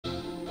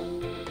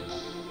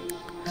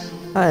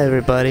Hi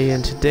everybody,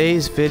 in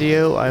today's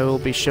video I will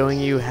be showing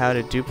you how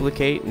to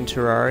duplicate in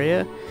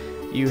Terraria.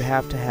 You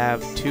have to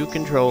have two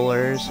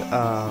controllers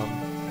to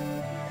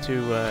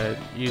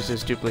use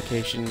this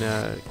duplication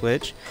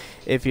glitch.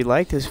 If you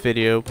like this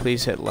video,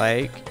 please hit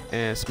like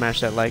and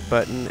smash that like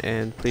button,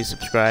 and please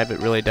subscribe. It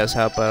really does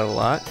help out a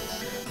lot.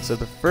 So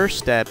the first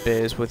step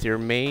is with your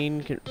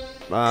main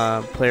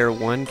player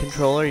 1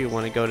 controller, you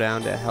want to go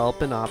down to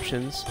help and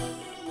options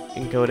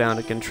and go down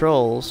to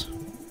controls.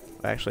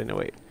 Actually, no,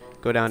 wait.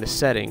 Go down to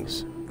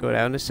settings. Go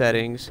down to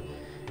settings,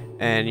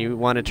 and you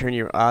want to turn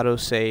your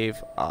autosave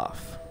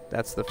off.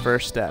 That's the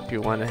first step.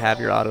 You want to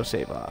have your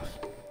autosave off.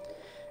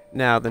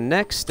 Now the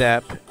next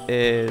step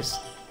is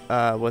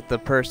with the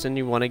person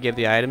you want to give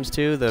the items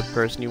to. The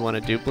person you want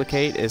to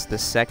duplicate is the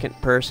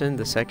second person,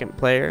 the second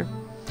player.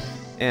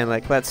 And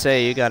like, let's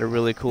say you got a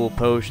really cool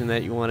potion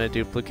that you want to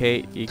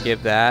duplicate. You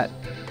give that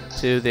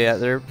to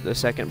the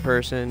second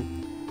person.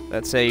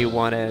 Let's say you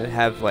want to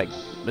have like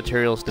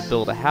materials to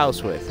build a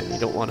house with, and you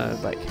don't want to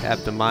like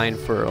have to mine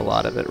for a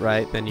lot of it,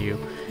 right? Then you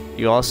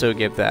also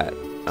give that.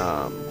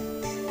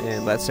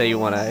 And let's say you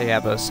want to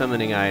have a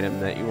summoning item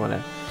that you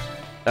want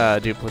to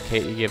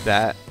duplicate. You give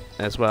that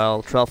as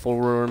well. Truffle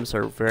worms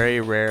are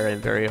very rare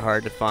and very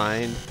hard to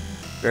find,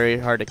 very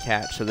hard to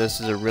catch. So this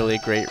is a really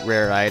great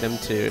rare item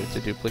to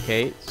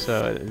duplicate.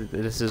 So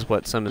this is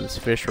what summons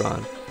fish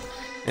on.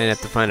 And you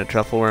have to find a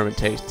truffle worm. It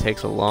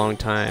takes a long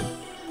time.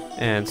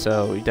 And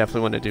so you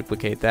definitely want to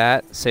duplicate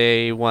that.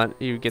 Say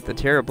you get the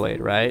terrablade,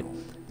 right?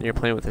 And you're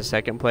playing with the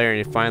second player, and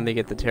you finally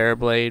get the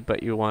terrablade,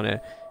 but you want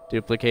to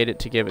duplicate it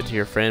to give it to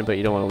your friend, but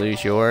you don't want to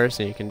lose yours,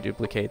 and you can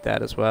duplicate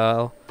that as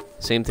well.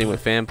 Same thing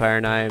with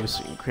vampire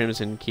knives.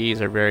 Crimson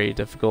keys are very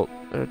difficult,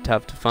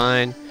 tough to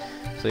find,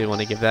 so you want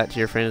to give that to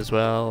your friend as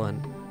well.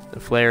 And the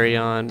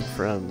Flareon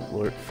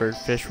for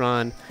fish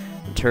run.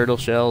 And turtle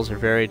shells are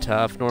very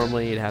tough.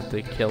 Normally you'd have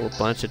to kill a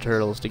bunch of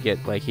turtles to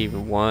get like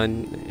even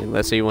one. And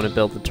let's say you want to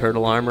build the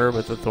turtle armor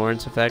with the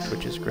thorns effect,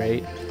 which is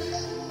great.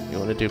 You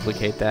want to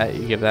duplicate that.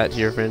 You give that to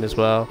your friend as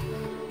well.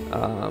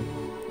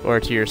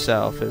 Or to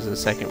yourself as a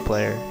second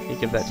player. You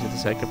give that to the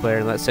second player.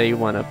 And let's say you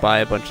want to buy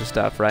a bunch of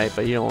stuff, right?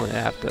 But you don't want to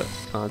have to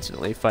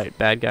constantly fight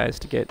bad guys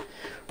to get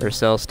or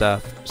sell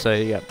stuff. So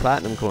you got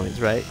platinum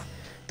coins, right?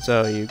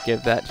 So you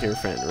give that to your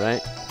friend,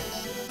 right?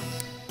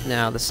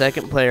 Now the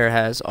second player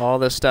has all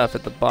this stuff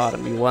at the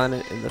bottom. You want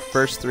it in the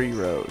first 3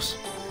 rows.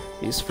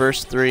 These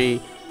first 3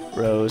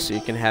 rows, so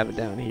you can have it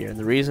down here. And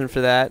the reason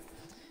for that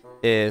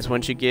is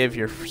once you give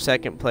your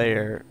second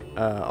player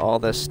all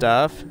this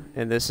stuff,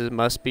 and this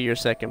must be your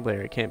second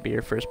player, it can't be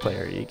your first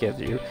player. You give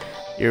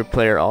your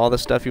player all the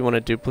stuff you want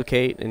to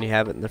duplicate, and you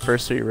have it in the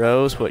first 3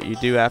 rows. What you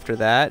do after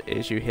that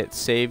is you hit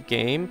save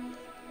game.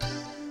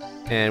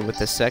 And with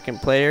the second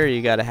player,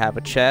 you got to have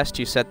a chest.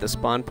 You set the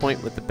spawn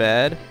point with the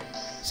bed.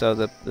 So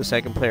the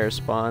second player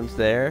spawns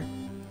there,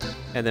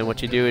 and then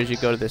what you do is you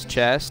go to this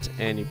chest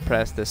and you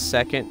press the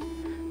second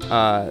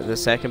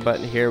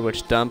button here,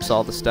 which dumps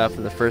all the stuff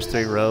in the first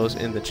 3 rows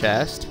in the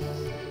chest.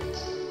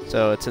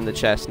 So it's in the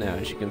chest now.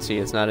 As you can see,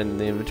 it's not in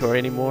the inventory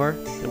anymore.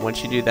 And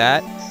once you do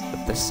that,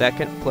 with the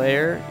second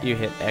player, you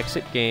hit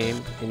exit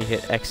game, and you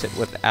hit exit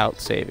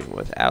without saving.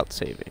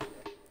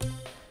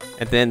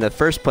 And then the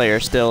first player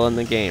is still in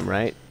the game,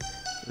 right?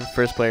 The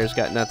first player's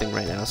got nothing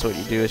right now. So what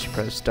you do is you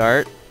press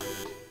start.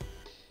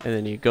 And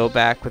then you go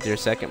back with your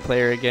second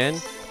player again.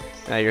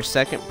 Now your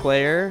second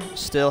player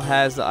still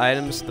has the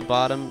items at the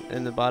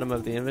bottom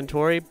of the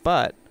inventory,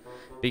 but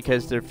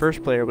because their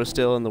first player was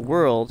still in the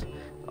world,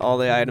 all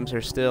the items are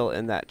still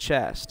in that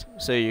chest.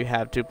 So you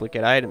have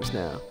duplicate items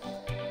now.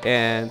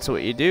 And so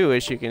what you do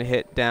is you can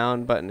hit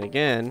down button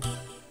again.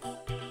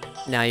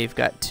 Now you've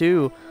got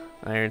 2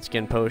 iron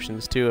skin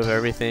potions, 2 of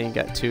everything. You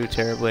got 2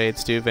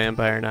 terrablades, 2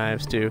 vampire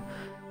knives, 2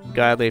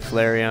 godly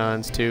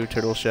flareons, 2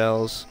 turtle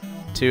shells,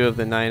 2 of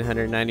the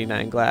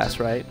 999 glass,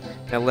 right?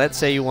 Now let's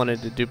say you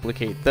wanted to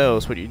duplicate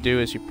those. What you do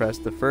is you press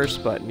the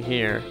first button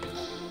here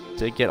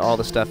to get all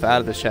the stuff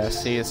out of the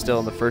chest. See, it's still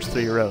in the first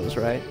 3 rows,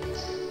 right?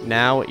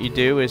 Now what you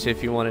do is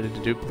if you wanted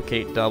to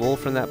duplicate double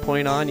from that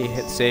point on, you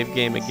hit save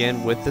game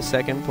again with the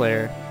second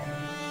player.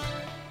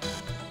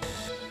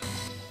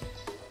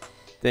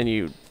 Then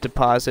you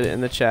deposit it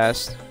in the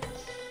chest.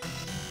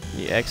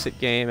 You exit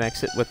game,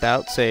 exit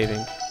without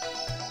saving.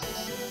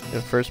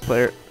 The first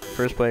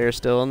player is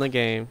still in the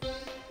game.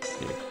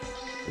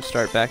 You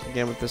start back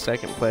again with the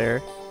second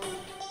player,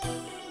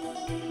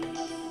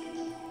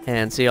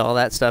 and see all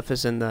that stuff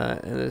is in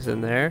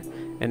there.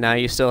 And now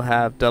you still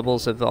have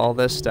doubles of all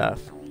this stuff.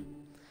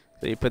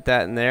 So you put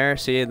that in there,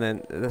 see, and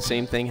then the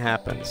same thing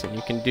happens. And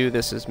you can do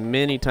this as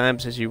many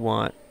times as you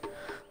want.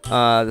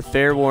 The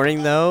fair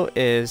warning though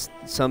is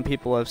some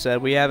people have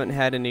said we haven't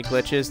had any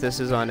glitches. This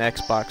is on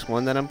Xbox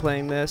One that I'm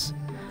playing this.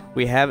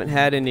 We haven't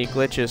had any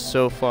glitches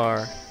so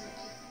far.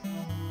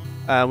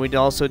 We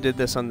also did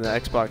this on the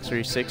Xbox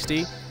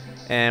 360,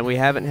 and we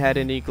haven't had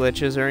any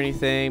glitches or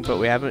anything, but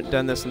we haven't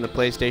done this in the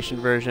PlayStation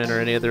version or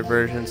any other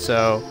version,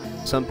 so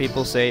some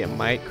people say it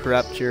might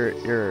corrupt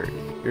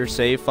your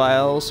save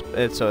files,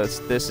 and so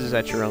this is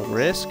at your own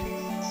risk.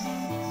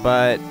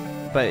 But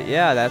But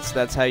yeah,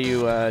 that's how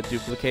you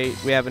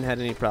duplicate. We haven't had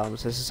any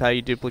problems. This is how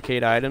you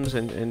duplicate items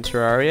in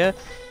Terraria.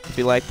 If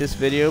you like this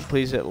video,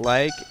 please hit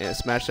like and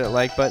smash that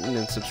like button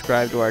and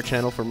subscribe to our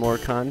channel for more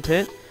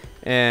content.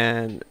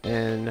 And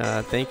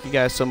thank you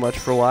guys so much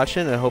for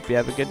watching. I hope you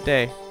have a good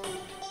day.